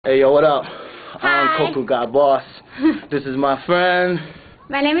Hey yo, what up? Hi. I'm Coco Got Boss. This is my friend.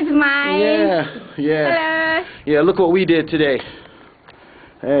 My name is Mai. Yeah. Hello. Yeah, look what we did today.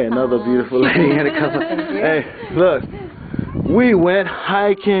 Hey, another beautiful lady and a couple. Hey, look. We went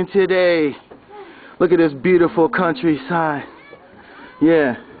hiking today. Look at this beautiful countryside.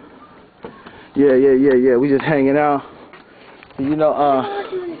 Yeah. Yeah. We just hanging out. You know,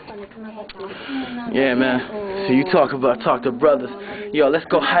 yeah, man. So you talk to brothers. Yo, let's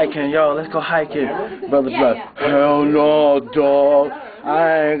go hiking. Brothers like, hell no, dog.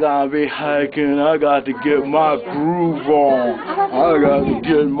 I ain't gonna be hiking. I got to get my groove on.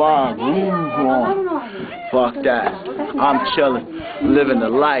 Fuck that. I'm chilling, living the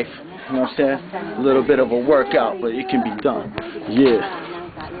life. You know what I'm saying? A little bit of a workout, but it can be done. Yeah.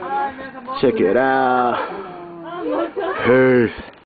 Check it out. Hey.